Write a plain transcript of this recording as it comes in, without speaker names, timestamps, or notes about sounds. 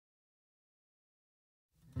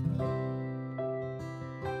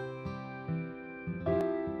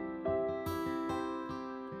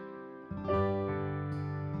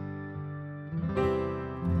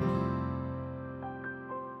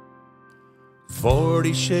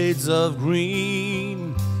"40 shades of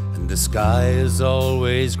green, and the sky is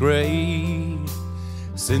always gray.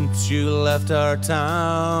 Since you left our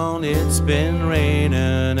town, it's been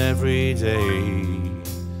raining every day.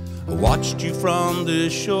 I watched you from the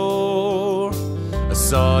shore, I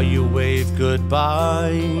saw you wave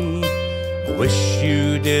goodbye. I wish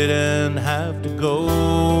you didn't have to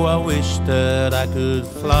go, I wish that I could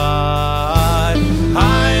fly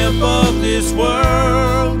high above this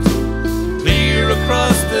world, clear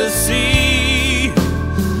across the sea.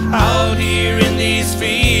 Out here in these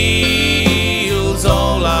fields,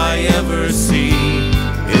 all I ever see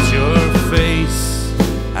is your face,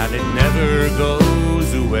 and it never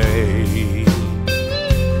goes away.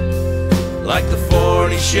 Like the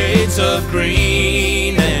 40 shades of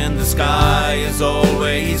green, and the sky is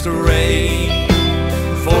always gray.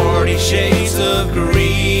 40 shades of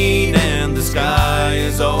green, and the sky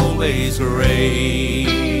is always gray.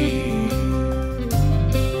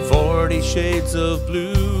 40 shades of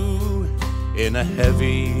blue in a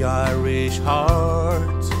heavy Irish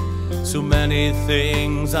heart. So many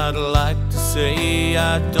things I'd like to say,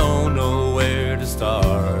 I don't know where to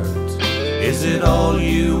start. Is it all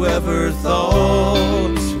you ever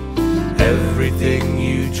thought? Everything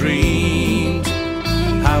you dreamed?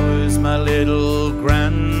 How is my little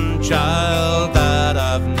grandchild that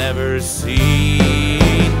I've never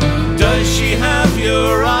seen? Does she have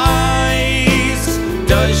your eyes?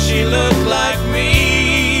 Does she look like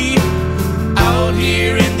me? Out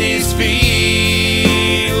here in these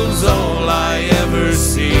fields, all I ever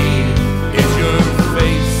see is your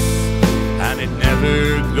face, and it never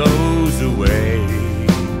goes away.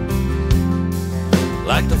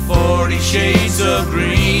 Like the 40 shades of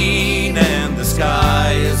green, and the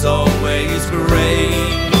sky is always gray.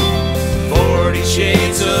 40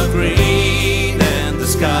 shades of green, and the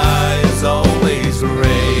sky is always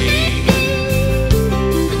gray.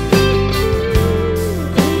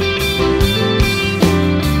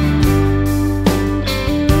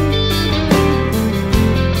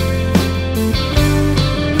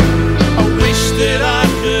 That I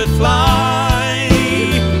could fly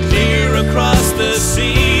clear across the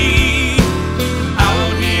sea.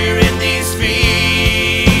 Out here in these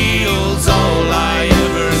fields, all I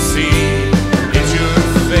ever see is your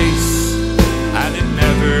face, and it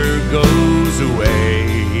never goes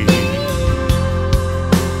away.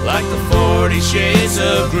 Like the 40 shades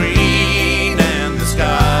of green, and the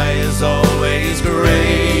sky is always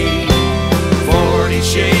gray. 40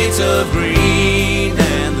 shades of green,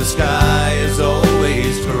 and the sky is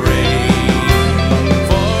always gray.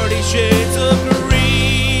 40 shades of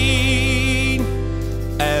green,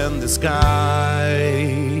 and the sky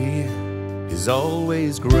is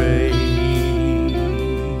always gray.